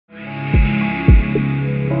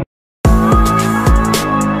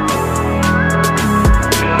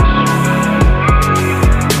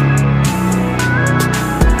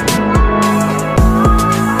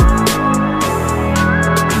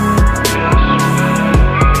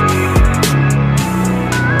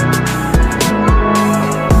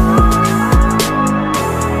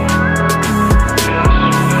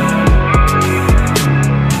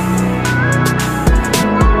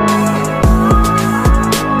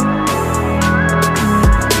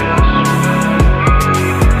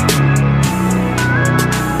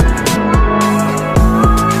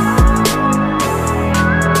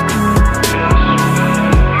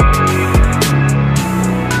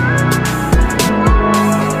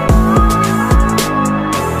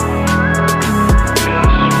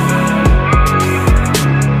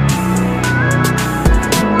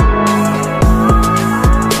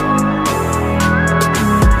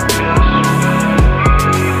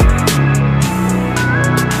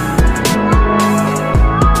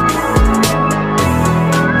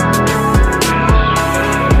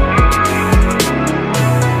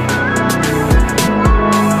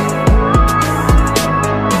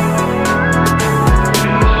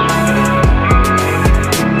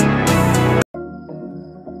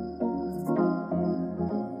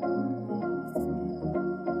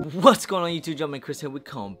What's going on YouTube, Jumpman Chris here. We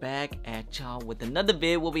come back at y'all with another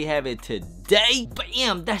vid. What we have it today,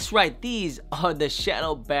 bam, that's right, these are the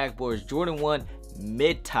Shadow Backboards Jordan 1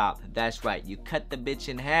 mid-top. That's right, you cut the bitch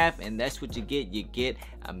in half and that's what you get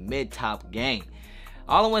a mid-top gang.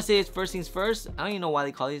 All I want to say is, first things first, I don't even know why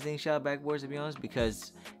they call these things Shadow Backboards, to be honest,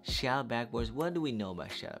 because Shadow Backboards, what do we know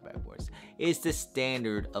about Shadow Backboards? It's the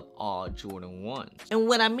standard of all Jordan 1s. And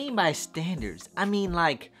what I mean by standards, I mean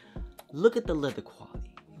like, look at the leather quality.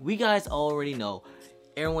 We guys already know,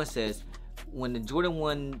 everyone says when the Jordan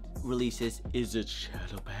 1 releases, is it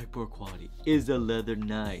Shadow Backboard quality? Is the leather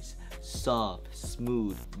nice, soft,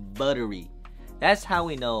 smooth, buttery? That's how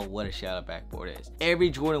we know what a Shadow Backboard is. Every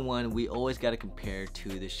Jordan 1 we always got to compare to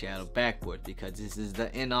the Shadow Backboard because this is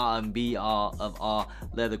the end all and be all of all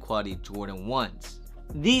leather quality Jordan 1s.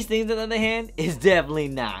 These things on the other hand is definitely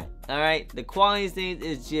not. Alright, the quality of things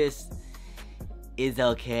is just, is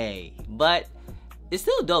okay, but it's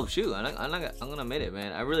still a dope shoe. I'm gonna admit it,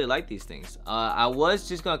 man. I really like these things. I was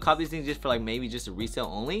just gonna cop these things just for like maybe just a resale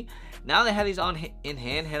only. Now they have these on in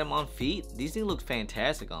hand, had them on feet. These things look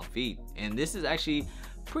fantastic on feet, and this is actually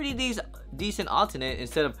pretty decent alternate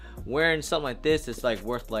instead of wearing something like this. It's like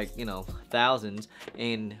worth like, you know, thousands,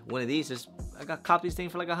 and one of these is, I got cop these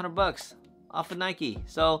things for like $100 off of Nike.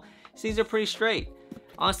 So these are pretty straight.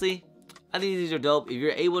 Honestly, I think these are dope. If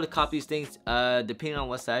you're able to cop these things, depending on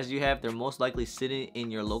what size you have, they're most likely sitting in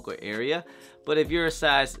your local area. But if you're a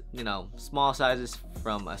size, you know, small sizes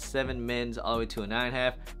from a 7 men's all the way to a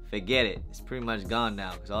 9.5, forget it. It's pretty much gone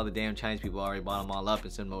now because all the damn Chinese people already bought them all up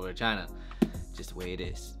and sent them over to China. Just the way it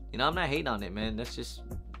is. You know, I'm not hating on it, man. That's just,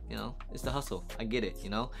 you know, it's the hustle. I get it, you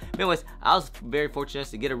know. But anyways, I was very fortunate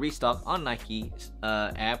to get a restock on Nike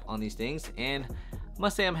app on these things, and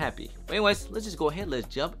must say I'm happy. But anyways, let's just go ahead, let's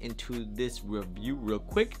jump into this review real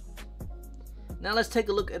quick. Now let's take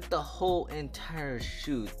a look at the whole entire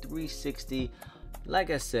shoe, 360. Like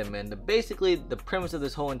I said, man, basically the premise of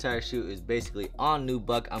this whole entire shoe is basically on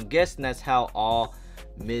nubuck. I'm guessing that's how all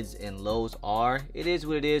mids and lows are. It is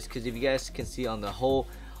what it is, because if you guys can see on the whole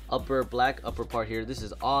black upper part here, this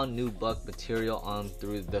is all nubuck material on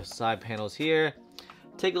through the side panels here.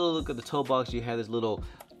 Take a little look at the toe box. You have this little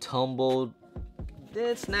tumbled,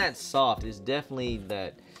 it's not soft, it's definitely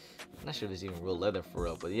that, I'm not sure if it's even real leather for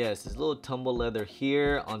real, but yeah, it's this little tumble leather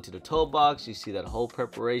here onto the toe box. You see that whole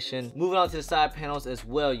preparation. Moving on to the side panels as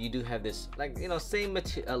well, you do have this, like, you know, same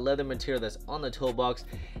leather material that's on the toe box.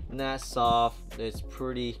 Not soft, it's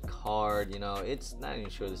pretty hard, you know, it's not even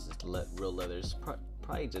sure this is real leather, it's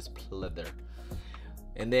probably just leather.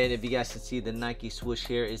 And then if you guys can see, the Nike swoosh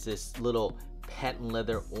here is this little patent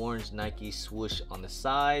leather orange Nike swoosh on the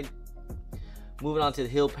side. Moving on to the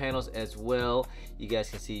heel panels as well, you guys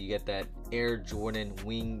can see you get that Air Jordan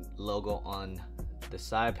wing logo on the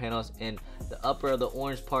side panels, and the upper of the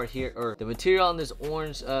orange part here, or the material on this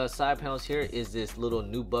orange side panels here, is this little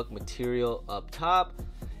nubuck material up top,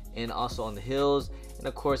 and also on the heels, and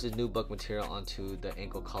of course this nubuck material onto the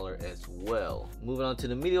ankle collar as well. Moving on to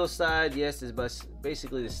the medial side, yes, it's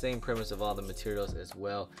basically the same premise of all the materials as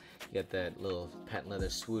well. You get that little patent leather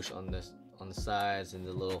swoosh on the sides, and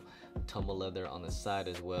the little tumble leather on the side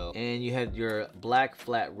as well. And you have your black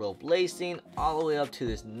flat rope lacing all the way up to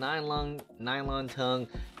this nylon tongue.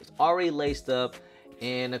 It's already laced up,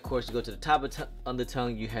 and of course you go to the top of the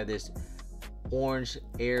tongue, you have this orange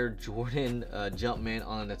Air Jordan Jumpman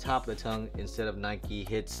on the top of the tongue. Instead of Nike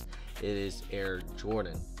hits, it is Air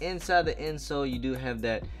Jordan. Inside the insole, you do have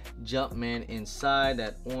that Jumpman inside,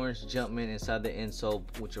 that orange Jumpman inside the insole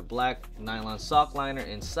with your black nylon sock liner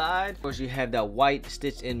inside. Of course, you have that white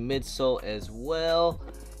stitched in midsole as well.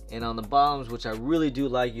 And on the bottoms, which I really do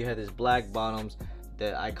like, you have this black bottoms,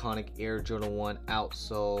 the iconic Air Jordan 1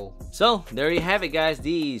 outsole. So there you have it, guys.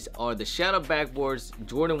 These are the Shadow Backboards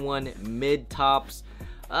Jordan 1 mid tops.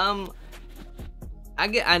 I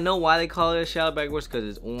know why they call it a Shadow Backboards, because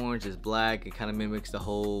it's orange, it's black, it kind of mimics the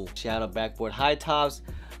whole Shadow Backboard high tops.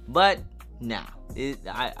 But nah,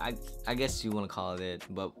 I guess you want to call it,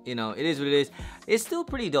 but you know, it is what it is. It's still a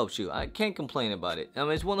pretty dope shoe. I can't complain about it. I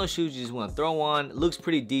mean, it's one of those shoes you just want to throw on. It looks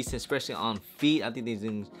pretty decent, especially on feet. I think these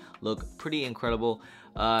things look pretty incredible.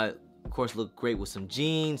 Of course, look great with some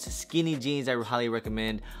jeans, skinny jeans I highly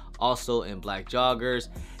recommend. Also in black joggers.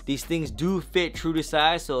 These things do fit true to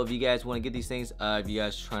size, so if you guys want to get these things, if you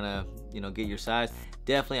guys trying to, you know, get your size,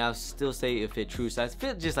 definitely I'll still say it fit true size.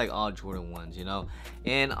 Fit just like all Jordan 1s, you know.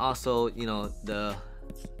 And also, you know, the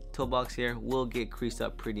toe box here will get creased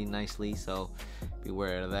up pretty nicely, so be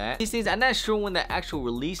aware of that. These things, I'm not sure when the actual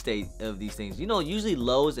release date of these things, you know, usually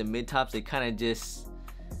lows and mid tops, they kind of just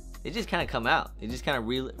come out. They just kind of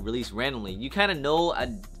release randomly. You kind of know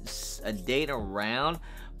a date around,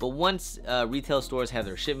 But once retail stores have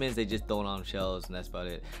their shipments, they just throw it on shelves, and that's about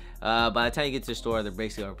it. By the time you get to the store, they're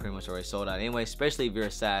basically pretty much already sold out anyway, especially if you're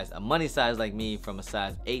a money size like me, from a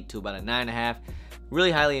size 8 to about a 9.5. Really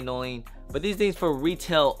highly annoying. But these things for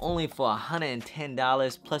retail only for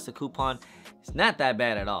 $110 plus a coupon, it's not that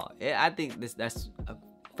bad at all. I think that's a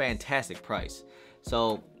fantastic price.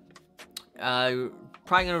 So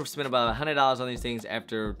probably gonna spend about $100 on these things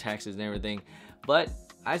after taxes and everything, but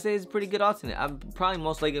I say it's a pretty good alternate. I'm probably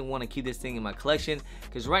most likely want to keep this thing in my collection,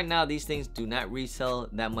 because right now these things do not resell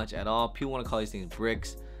that much at all. People want to call these things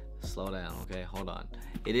bricks. Slow down, okay? Hold on.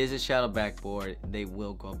 It is a shadow backboard. They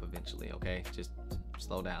will go up eventually, okay? Just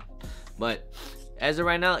slow down. But as of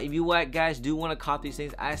right now, if you guys do want to cop these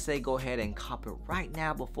things, I say go ahead and cop it right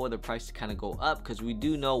now before the prices kind of go up, because we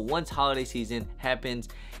do know once holiday season happens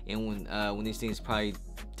and when these things probably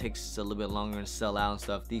takes a little bit longer to sell out and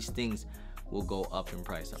stuff, these things will go up in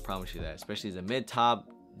price. I promise you that. Especially as a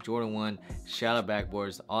mid-top Jordan 1 shadow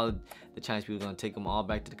backboards, all the Chinese people are gonna take them all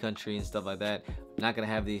back to the country and stuff like that. Not gonna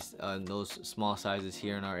have these those small sizes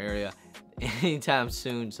here in our area anytime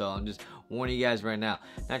soon. So I'm just warning you guys right now.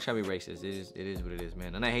 Not trying to be racist. It is what it is,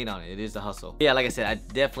 man. And I hate on it. It is the hustle. Yeah, like I said, I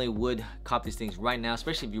definitely would cop these things right now,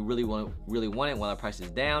 especially if you really want it while the price is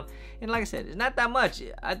down. And like I said, it's not that much.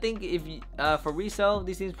 I think if you for resale,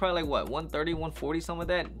 these things probably like what, 130, 140, something like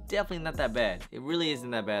that. Definitely not that bad. It really isn't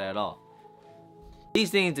that bad at all. These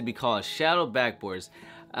things to be called shadow backboards.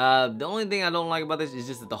 The only thing I don't like about this is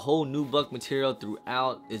just that the whole nubuck material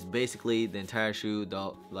throughout is basically the entire shoe.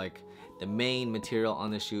 The main material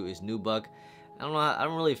on the shoe is nubuck. I don't know. I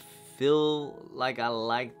don't really feel like I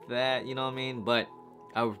like that. You know what I mean? But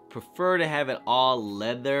I would prefer to have it all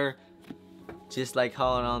leather, just like how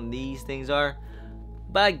on these things are.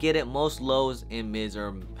 But I get it. Most lows and mids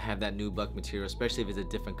have that nubuck material, especially if it's a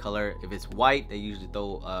different color. If it's white, they usually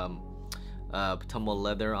throw tumble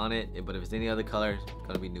leather on it, but if it's any other color, it's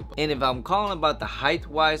gonna be nubuck. And if I'm calling about the height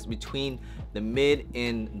wise between the mid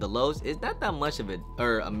and the lows, it's not that much of it,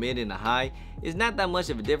 or a mid and a high, it's not that much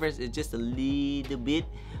of a difference. It's just a little bit.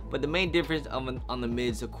 But the main difference on the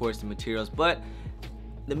mids, of course, the materials. But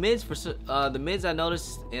the mids, I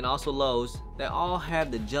noticed, and also lows, they all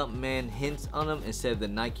have the Jumpman hints on them instead of the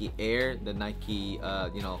Nike Air. The Nike,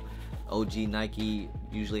 you know, OG Nike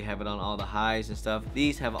usually have it on all the highs and stuff.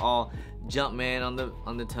 These have all Jumpman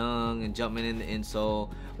on the tongue and Jumpman in the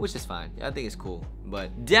insole, which is fine. I think it's cool,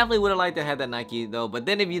 but definitely would have liked to have that Nike though. But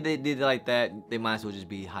then if they did like that, they might as well just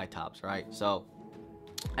be high tops, right? So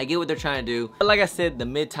I get what they're trying to do. But like I said, the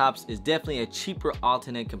mid tops is definitely a cheaper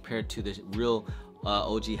alternate compared to the real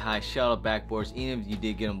OG high shadow backboards, even if you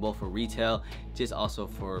did get them both for retail, just also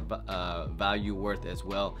for value worth as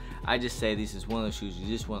well. I just say this is one of those shoes you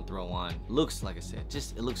just want to throw on. Looks, like I said,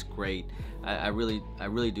 just it looks great. I really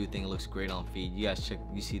do think it looks great on feet. You guys check,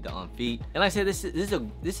 you see the on feet. And like I said,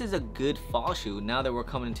 this is a good fall shoe. Now that we're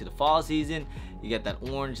coming into the fall season, you got that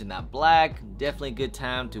orange and that black. Definitely a good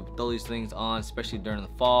time to throw these things on, especially during the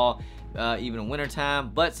fall, even in winter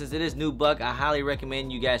time. But since it is nubuck, I highly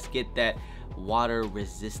recommend you guys get that water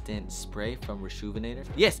resistant spray from Reshoevn8r.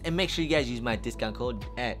 Yes, and make sure you guys use my discount code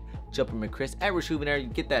at JumpermanChris at Reshoevn8r. You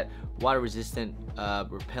get that water resistant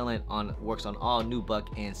repellent works on all nubuck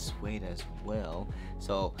and suede as well.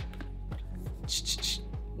 So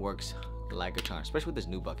works like a charm, especially with this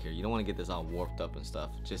nubuck here. You don't want to get this all warped up and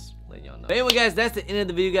stuff. Just let y'all know. But anyway, guys, that's the end of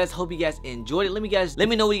the video, guys. Hope you guys enjoyed it. Let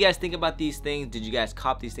me know what you guys think about these things. Did you guys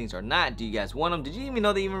cop these things or not? Do you guys want them? Did you even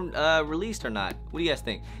know they even released or not? What do you guys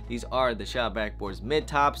think? These are the shadow backboards mid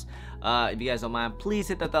tops. If you guys don't mind, please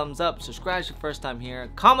hit the thumbs up. Subscribe if it's your first time here.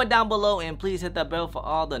 Comment down below and please hit that bell for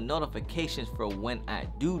all the notifications for when I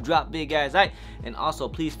do drop big, guys. All right, and also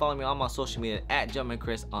please follow me on my social media at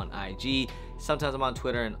JumpermanChris on IG. Sometimes I'm on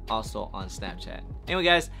Twitter and also on Snapchat. Anyway,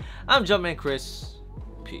 guys, I'm JumpermanChris.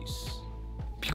 Peace.